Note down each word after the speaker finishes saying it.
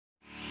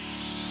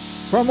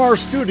From our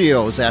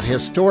studios at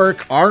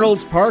historic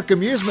Arnold's Park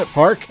Amusement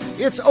Park,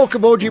 it's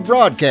Okoboji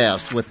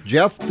Broadcast with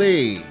Jeff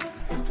Thie.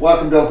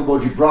 Welcome to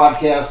Okoboji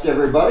Broadcast,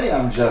 everybody.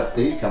 I'm Jeff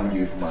Thie, coming to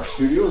you from our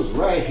studios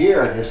right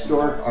here at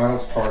historic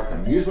Arnold's Park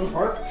Amusement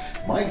Park.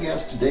 My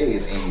guest today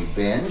is Amy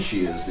Ben.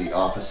 She is the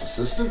office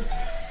assistant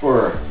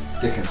for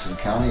Dickinson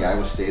County,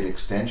 Iowa State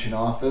Extension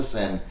Office.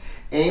 And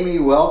Amy,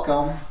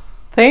 welcome.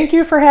 Thank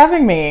you for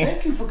having me.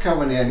 Thank you for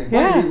coming in.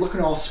 Yeah. You're looking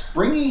all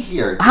springy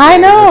here today. I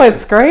know,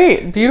 it's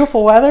great.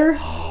 Beautiful weather.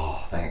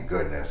 Oh, thank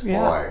goodness.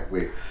 Yeah.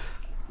 Boy,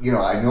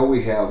 I know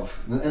we have,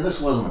 and this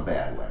wasn't a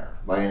bad winter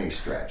by any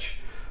stretch,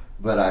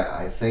 but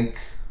I think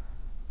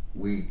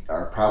we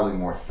are probably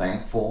more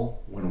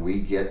thankful when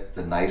we get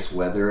the nice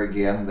weather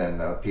again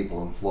than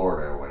people in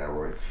Florida or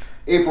whatever.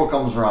 April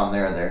comes around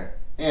there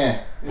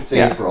and it's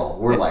April.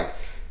 We're like,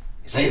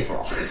 it's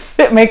April.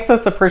 It makes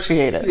us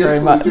appreciate it very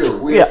much. Yes, we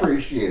do. We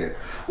appreciate it.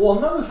 Well,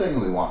 another thing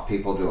we want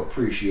people to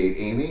appreciate,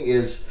 Amy,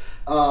 is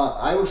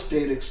Iowa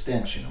State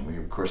Extension. We,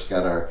 of course,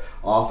 got our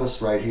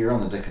office right here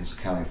on the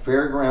Dickinson County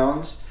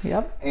Fairgrounds.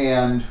 Yep.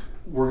 And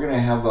we're going to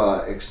have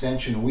a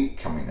Extension Week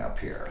coming up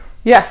here.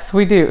 Yes,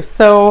 we do.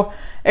 So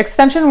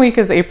Extension Week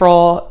is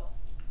April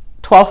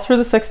 12th through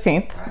the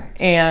 16th. Right.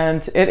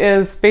 And it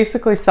is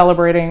basically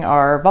celebrating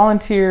our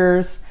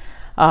volunteers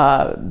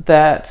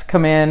that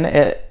come in.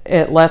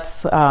 It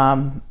lets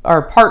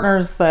our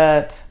partners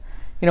that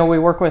we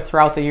work with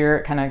throughout the year,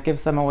 it kind of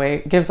gives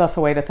us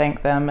a way to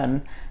thank them,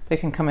 and they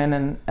can come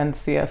in and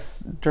see us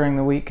during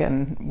the week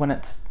and when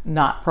it's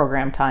not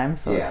program time,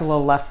 so Yes. it's a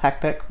little less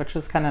hectic, which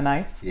is kind of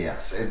nice.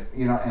 Yes,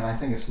 and I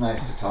think it's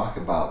nice to talk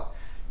about,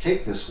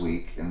 take this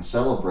week and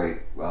celebrate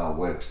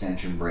what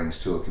Extension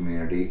brings to a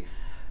community,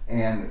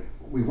 and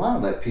we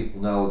want to let people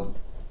know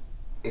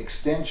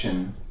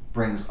Extension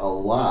brings a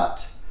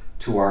lot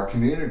to our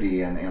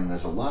community, and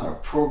there's a lot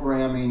of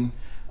programming,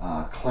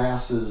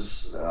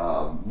 classes,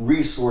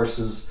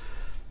 resources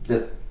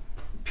that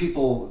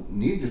people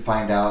need to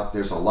find out.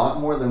 There's a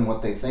lot more than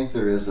what they think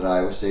there is at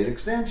Iowa State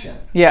Extension.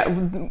 Yeah,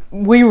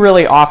 we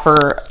really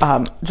offer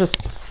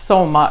just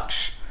so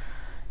much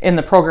in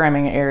the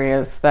programming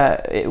areas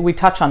that we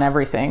touch on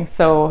everything.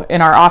 So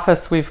in our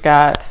office, we've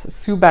got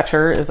Sue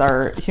Betcher is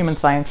our human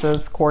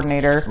sciences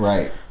coordinator.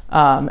 Right.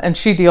 And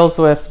she deals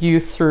with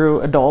youth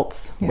through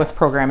adults with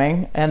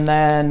programming. And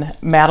then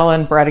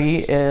Madeline Breddy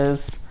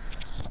is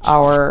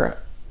our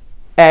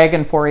Ag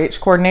and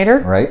 4-H coordinator.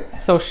 Right.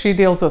 So she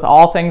deals with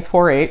all things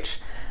 4-H,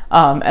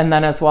 and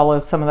then as well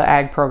as some of the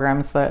ag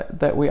programs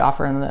that we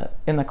offer in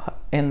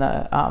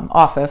the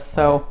office.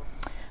 So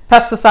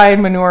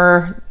pesticide,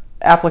 manure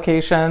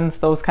applications,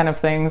 those kind of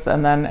things,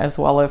 and then as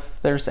well if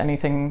there's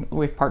anything,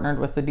 we've partnered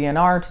with the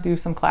DNR to do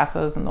some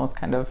classes, and those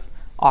kind of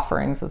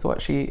offerings is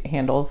what she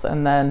handles.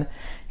 And then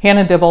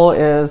Hannah Dibble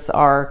is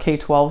our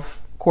K-12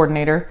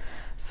 coordinator.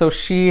 So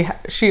she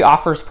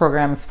offers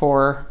programs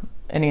for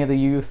any of the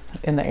youth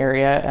in the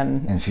area.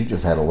 And she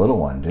just had a little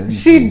one, didn't she?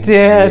 She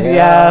did,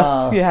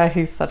 Yeah. yes. Yeah,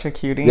 he's such a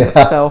cutie.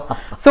 So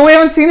we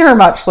haven't seen her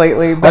much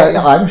lately. But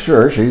I'm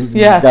sure she's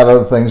got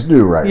other things to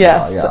do right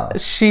now. Yeah.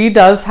 She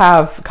does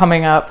have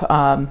coming up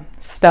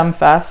STEM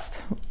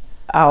Fest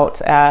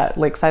out at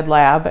Lakeside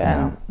Lab,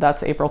 and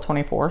that's April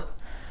 24th.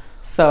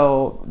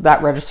 So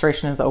that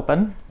registration is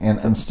open.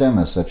 And STEM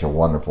is such a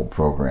wonderful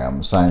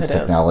program. Science,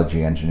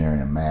 technology,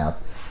 engineering, and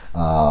math.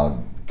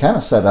 Kind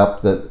of set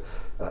up that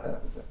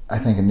I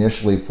think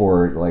initially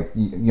for like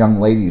young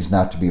ladies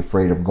not to be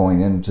afraid of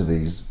going into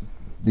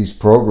these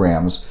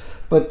programs,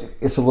 but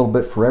it's a little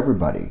bit for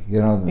everybody.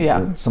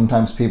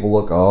 Sometimes people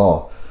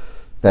look,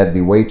 that'd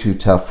be way too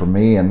tough for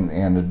me,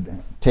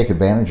 and take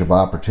advantage of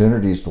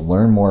opportunities to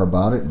learn more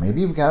about it.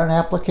 Maybe you've got an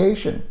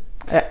application.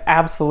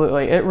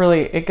 Absolutely.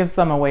 It gives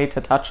them a way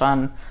to touch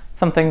on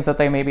some things that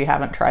they maybe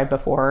haven't tried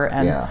before.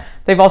 And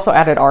they've also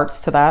added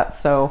arts to that.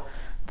 So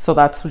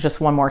that's just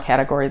one more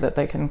category that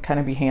they can kind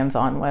of be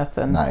hands-on with.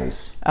 And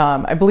nice.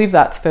 I believe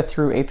that's 5th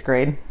through 8th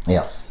grade.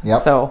 Yes.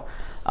 Yep. So,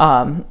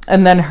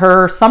 and then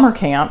her summer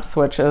camps,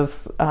 which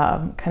is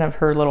kind of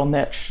her little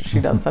niche. She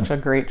does such a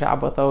great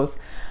job with those.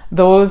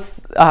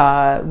 Those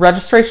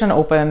registration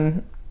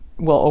will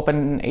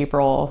open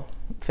April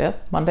 5th,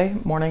 Monday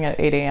morning at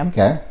 8 a.m.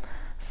 Okay.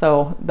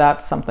 So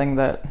that's something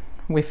that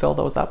we fill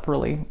those up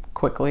really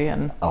quickly.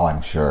 And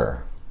I'm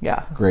sure.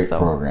 Yeah. Great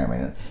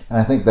programming. And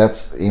I think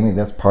that's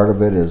part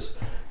of it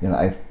is,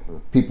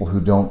 people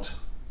who don't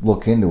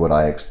look into what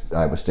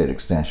Iowa State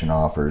Extension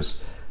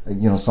offers,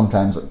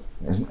 sometimes,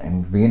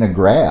 and being a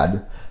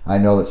grad, I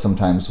know that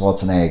sometimes,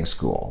 it's an ag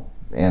school,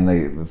 and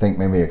they think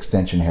maybe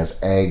Extension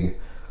has ag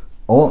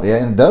only,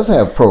 and it does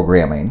have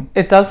programming.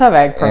 It does have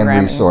ag programming.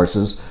 And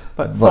resources.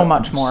 But so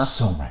much more.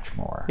 So much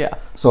more.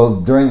 Yes. So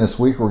during this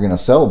week, we're going to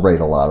celebrate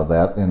a lot of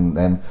that,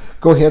 and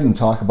go ahead and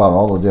talk about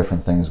all the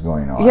different things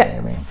going on,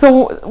 Amy.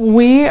 So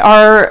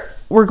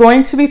we're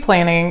going to be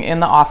planning in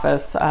the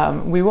office.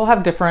 We will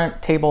have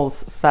different tables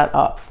set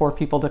up for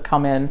people to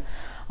come in.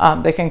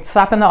 They can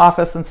stop in the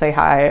office and say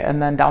hi,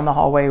 and then down the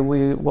hallway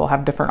we will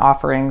have different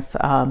offerings.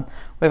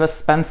 We have a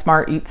Spend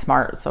Smart, Eat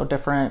Smart, so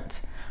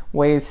different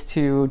ways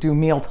to do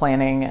meal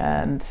planning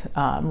and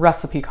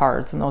recipe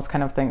cards and those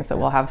kind of things that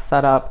we'll have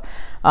set up.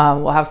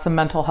 We'll have some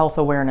mental health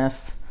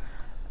awareness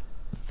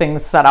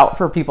things set out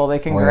for people they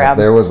can grab. If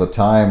there was a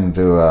time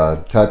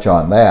to touch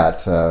on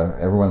that,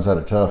 everyone's had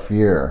a tough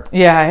year.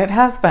 Yeah, it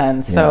has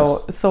been.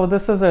 So Yes. so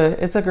this is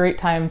it's a great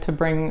time to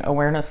bring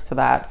awareness to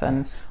that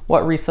and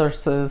what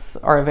resources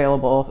are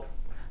available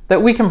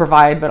that we can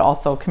provide, but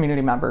also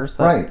community members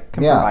that Right,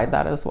 can yeah. provide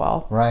that as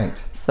well.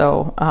 Right.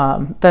 So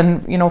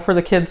then, for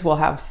the kids, we'll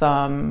have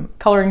some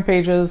coloring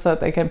pages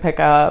that they can pick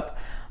up.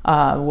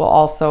 We'll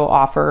also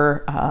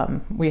offer,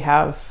 we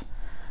have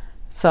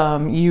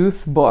some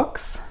youth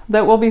books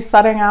that we'll be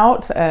setting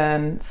out,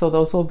 and so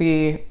those will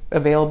be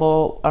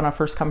available on a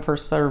first come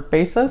first serve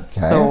basis.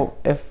 Okay. So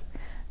if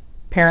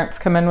parents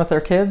come in with their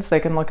kids, they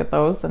can look at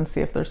those and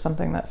see if there's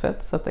something that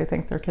fits that they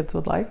think their kids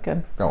would like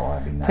and Oh,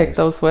 that'd be nice. take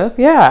those with.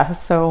 Yeah,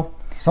 so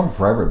Something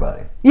for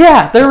everybody.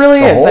 yeah, there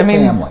really The is. whole I mean,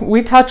 family.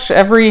 we touch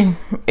every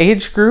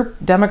age group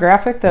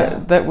demographic that, Yeah.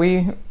 that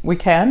we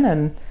can,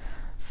 and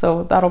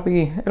so it'll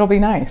be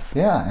nice.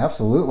 Yeah,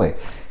 absolutely.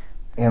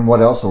 And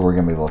what else are we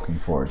going to be looking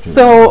forward to?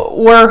 So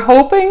we're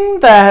hoping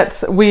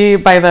that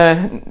by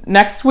the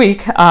next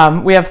week,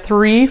 we have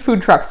 3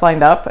 food trucks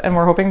lined up, and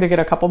we're hoping to get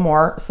a couple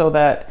more so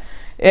that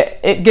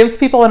it gives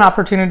people an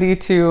opportunity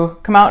to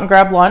come out and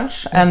grab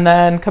lunch and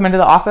then come into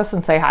the office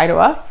and say hi to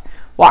us,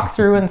 walk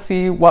through and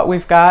see what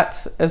we've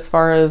got as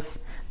far as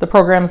the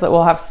programs that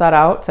we'll have set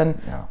out.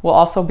 And Yeah. we'll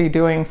also be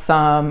doing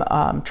some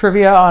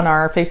trivia on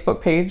our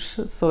Facebook page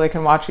so they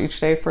can watch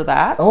each day for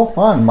that. Oh,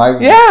 fun.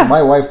 Yeah.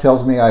 My wife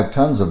tells me I have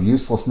tons of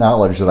useless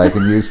knowledge that I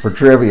can use for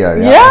trivia.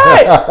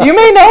 Yeah, you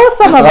may know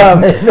some of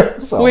them.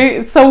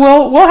 So, So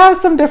we'll have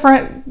some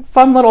different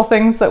fun little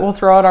things that we'll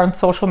throw out on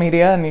social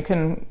media, and you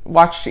can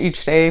watch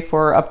each day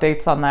for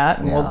updates on that.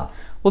 And Yeah.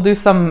 we'll do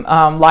some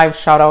live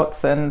shout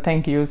outs and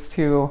thank yous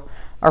to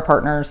our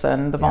partners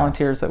and the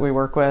volunteers that we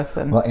work with.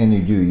 And well, and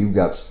you've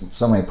got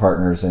so many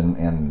partners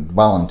and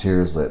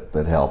volunteers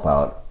that help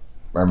out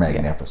are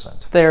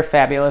magnificent. they're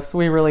fabulous.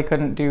 We really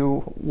couldn't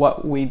do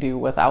what we do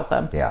without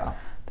them. Yeah.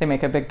 They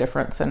make a big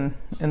difference in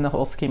the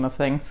whole scheme of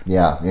things.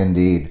 Yeah,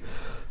 indeed.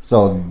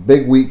 So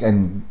big week,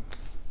 and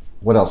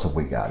what else have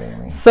we got,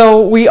 Amy?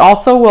 So we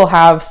also will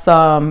have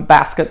some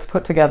baskets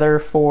put together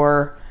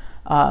for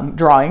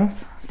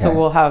drawings. So Okay.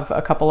 we'll have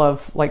a couple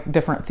of like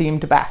different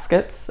themed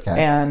baskets,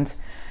 Okay. and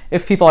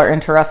if people are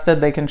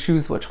interested, they can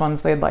choose which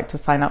ones they'd like to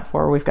sign up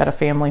for. We've got a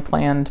family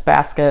planned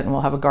basket, and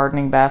we'll have a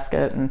gardening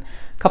basket and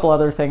a couple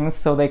other things,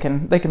 so they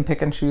can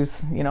pick and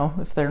choose.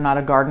 If they're not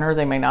a gardener,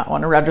 they may not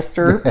want to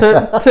register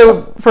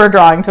for a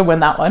drawing to win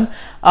that one.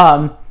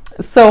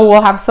 So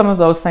we'll have some of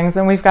those things,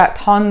 and we've got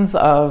tons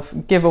of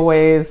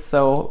giveaways,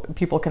 so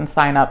people can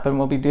sign up, and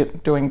we'll be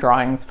doing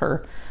drawings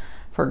for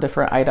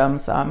different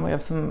items. We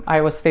have some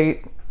Iowa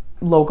State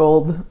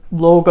logo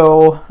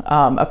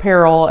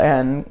apparel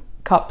and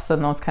cups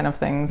and those kind of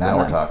things. Now And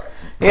we're then- talking.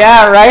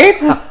 Yeah, right.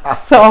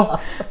 So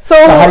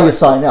Now, how do you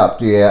sign up?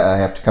 Do you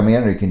have to come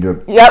in, or you can do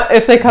it? yep.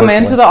 If they come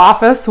into Virtually. the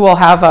office, we'll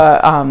have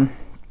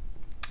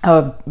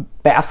a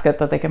basket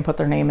that they can put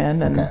their name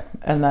in, and Okay.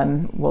 and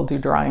then we'll do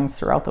drawings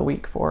throughout the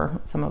week for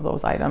some of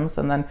those items,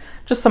 and then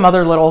just some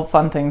other little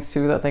fun things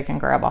too that they can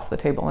grab off the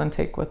table and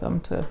take with them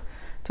to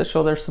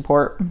show their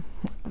support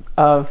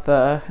of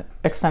the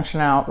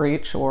Extension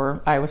Outreach or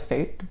Iowa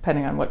State,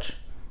 depending on which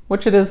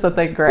it is that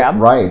they grab.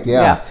 Right.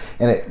 Yeah.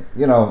 Yeah.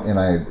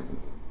 And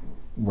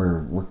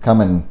we're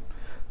coming.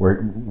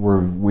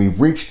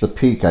 We've reached the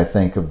peak, I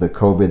think, of the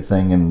COVID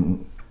thing,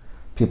 and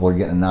people are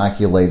getting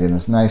inoculated. And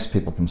it's nice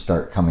people can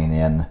start coming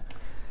in.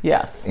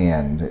 Yes.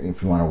 And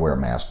if you want to wear a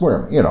mask,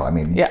 wear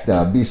them.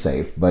 Yeah. Be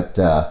safe. But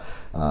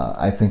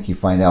I think you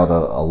find out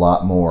a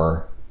lot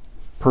more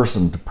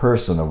person to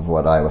person of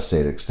what Iowa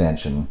State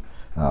Extension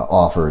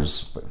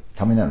offers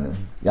coming in.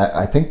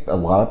 I think a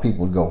lot of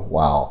people would go,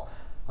 "Wow,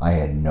 I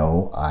had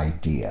no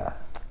idea."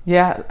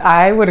 Yeah,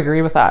 I would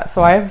agree with that.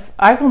 So I've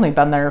only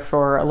been there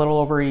for a little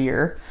over a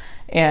year,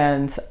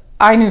 and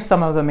I knew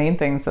some of the main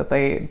things that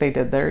they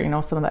did there.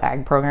 Some of the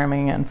ag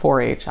programming and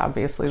 4-H.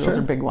 Obviously, those Sure.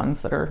 are big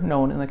ones that are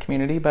known in the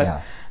community. But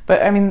Yeah.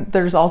 but I mean,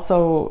 there's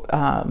also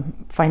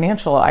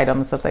financial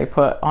items that they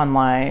put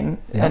online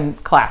Yeah.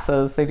 and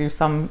classes. They do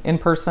some in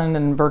person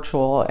and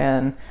virtual.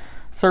 And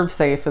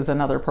ServeSafe is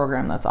another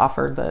program that's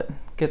offered that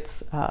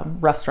gets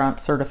restaurant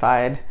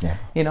certified.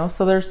 Yeah.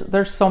 So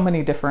there's so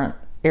many different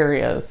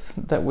areas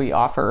that we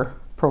offer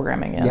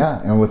programming in. Yeah,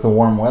 and with the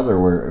warm weather,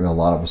 where a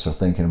lot of us are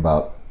thinking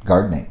about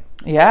gardening,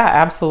 Yeah,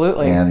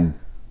 absolutely. and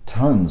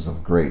tons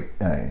of great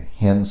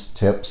hints,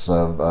 tips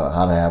of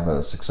how to have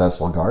a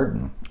successful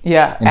garden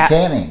yeah, and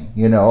canning.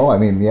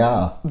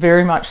 Yeah,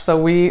 very much so.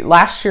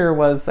 Last year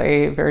was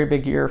a very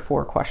big year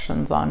for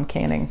questions on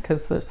canning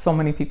because so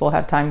many people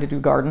had time to do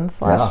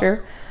gardens last Yeah.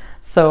 year.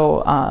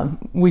 So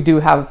we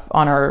do have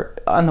on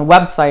the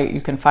website,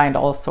 you can find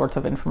all sorts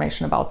of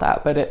information about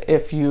that. But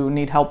if you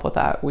need help with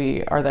that,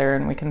 we are there,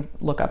 and we can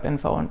look up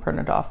info and print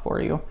it off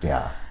for you.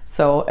 yeah,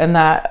 So, and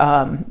that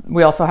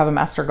we also have a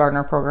Master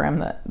Gardener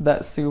program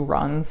that Sue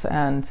runs,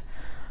 and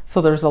So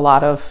there's a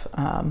lot of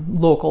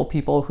local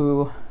people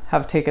who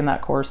have taken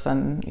that course,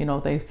 and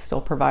they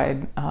still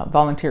provide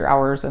volunteer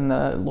hours in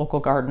the local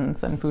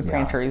gardens and food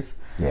pantries.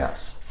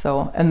 Yes.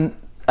 So, and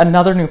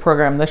another new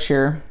program this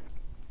year,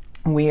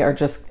 we are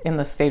just in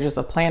the stages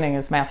of planning,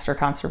 is Master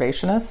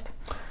Conservationist.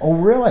 Oh,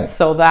 really?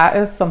 So that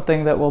is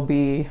something that will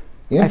be,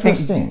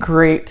 interesting, I think,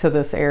 great to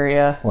this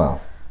area. Well,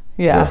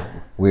 yeah,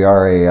 we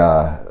are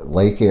a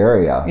lake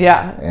area.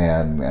 Yeah,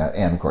 and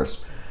of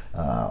course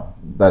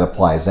that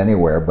applies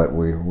anywhere. But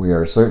we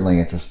are certainly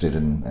interested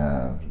in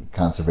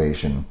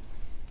conservation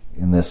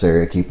in this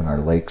area, keeping our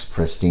lakes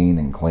pristine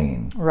and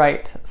clean.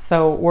 Right.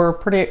 So we're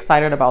pretty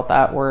excited about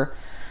that. We're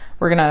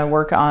gonna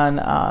work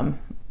on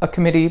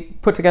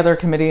put together a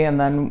committee, and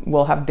then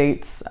we'll have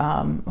dates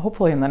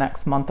hopefully in the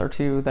next month or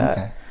two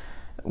that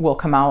will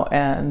come out,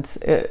 and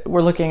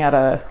we're looking at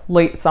a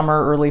late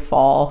summer, early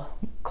fall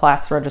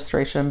class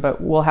registration, but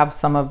we'll have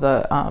some of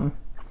the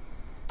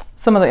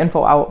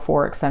info out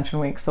for Extension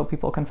Week so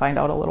people can find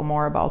out a little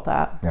more about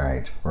that.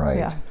 Right.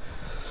 Yeah.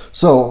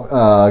 So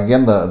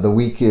again, the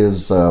week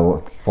is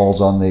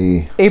falls on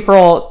the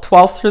April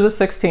 12th through the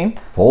 16th.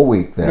 Full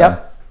week there.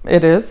 Yep,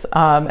 it is.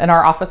 And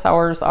our office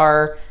hours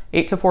are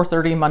 8 to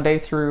 4:30 Monday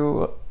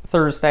through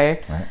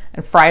Thursday. Right.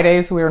 And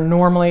Fridays we are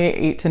normally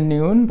 8 to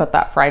noon, but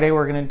that Friday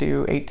we're going to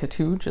do 8 to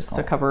 2 just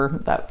to cover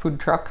that food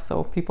truck,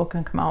 so people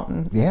can come out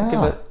and give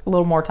it a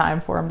little more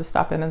time for them to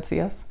stop in and see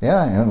us.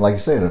 Yeah, and like you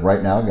said,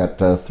 right now we've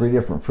got 3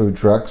 different food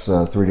trucks,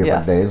 3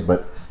 different days,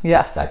 but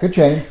that could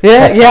change.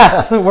 Yeah,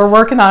 yes. So we're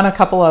working on a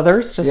couple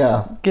others, just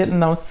getting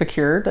those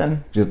secured.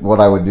 And just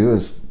what I would do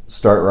is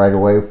start right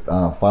away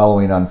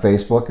following on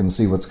Facebook and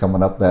see what's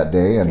coming up that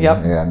day,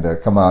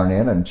 and come on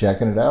in and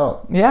checking it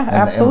out. Yeah,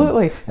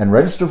 absolutely. And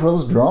register for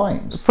those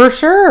drawings. For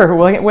sure.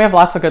 We have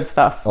lots of good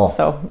stuff.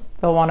 So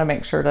they'll want to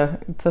make sure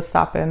to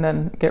stop in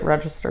and get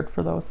registered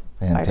for those.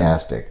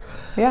 Fantastic.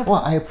 Items. Yeah.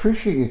 Well, I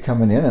appreciate you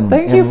coming in and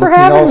thank you for looking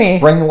having all me.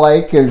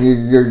 Spring-like,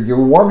 and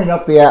you're warming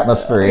up the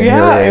atmosphere in here,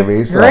 Amy.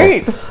 It's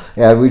great.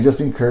 Yeah, we just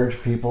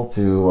encourage people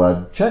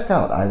to check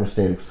out Iowa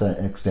State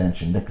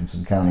Extension,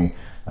 Dickinson County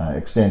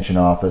Extension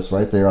Office,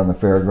 right there on the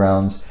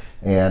fairgrounds,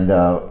 and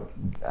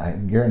I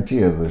guarantee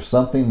you there's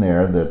something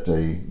there that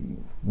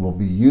will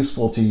be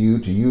useful to you,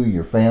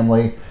 your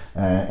family,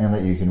 and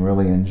that you can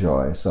really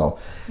enjoy. So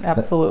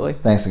absolutely.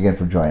 Thanks again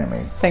for joining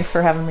me. Thanks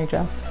for having me,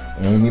 Jeff.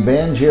 Amy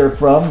Benge here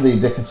from the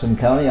Dickinson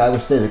County Iowa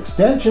State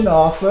Extension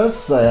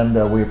Office,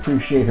 and we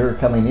appreciate her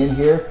coming in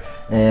here,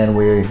 and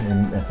we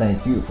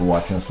thank you for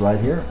watching us right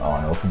here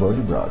on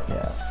Okoboji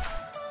Broadcast.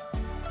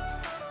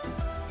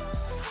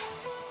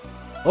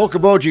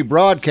 Okoboji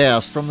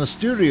Broadcast from the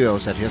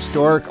studios at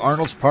historic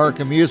Arnold's Park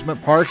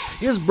Amusement Park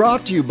is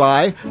brought to you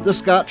by the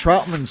Scott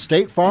Troutman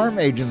State Farm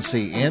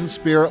Agency in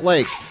Spirit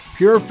Lake,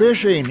 Pure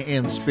Fishing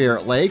in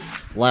Spirit Lake,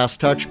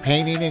 Last Touch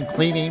Painting and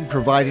Cleaning,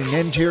 providing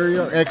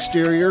interior,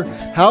 exterior,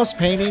 house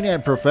painting,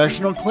 and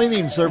professional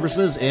cleaning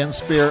services in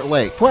Spirit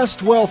Lake.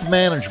 Quest Wealth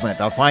Management,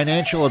 a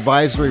financial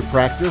advisory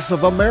practice of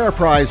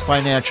Ameriprise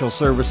Financial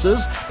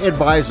Services.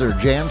 Advisor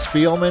Jan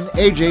Spielman,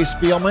 AJ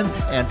Spielman,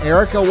 and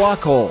Erica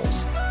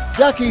Wachholz.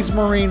 Ducky's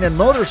Marine and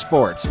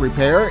Motorsports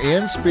Repair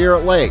in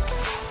Spirit Lake.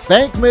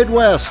 Bank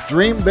Midwest,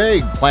 dream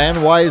big,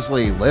 plan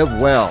wisely, live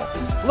well.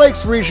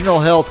 Lakes Regional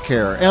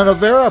Healthcare and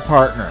Avera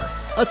Partner.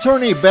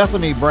 Attorney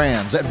Bethany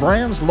Brands at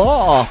Brands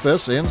Law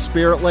Office in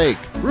Spirit Lake.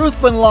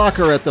 Ruthven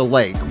Locker at the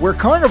Lake, where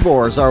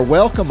carnivores are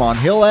welcome on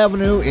Hill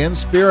Avenue in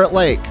Spirit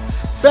Lake.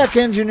 Beck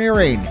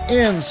Engineering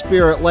in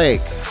Spirit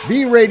Lake.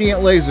 Be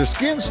Radiant Laser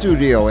Skin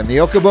Studio in the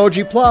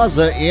Okoboji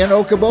Plaza in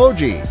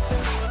Okoboji.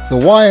 The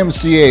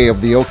YMCA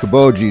of the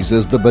Okobojis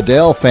is the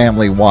Bedell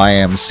Family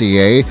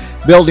YMCA,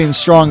 building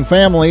strong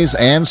families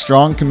and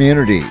strong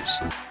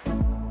communities.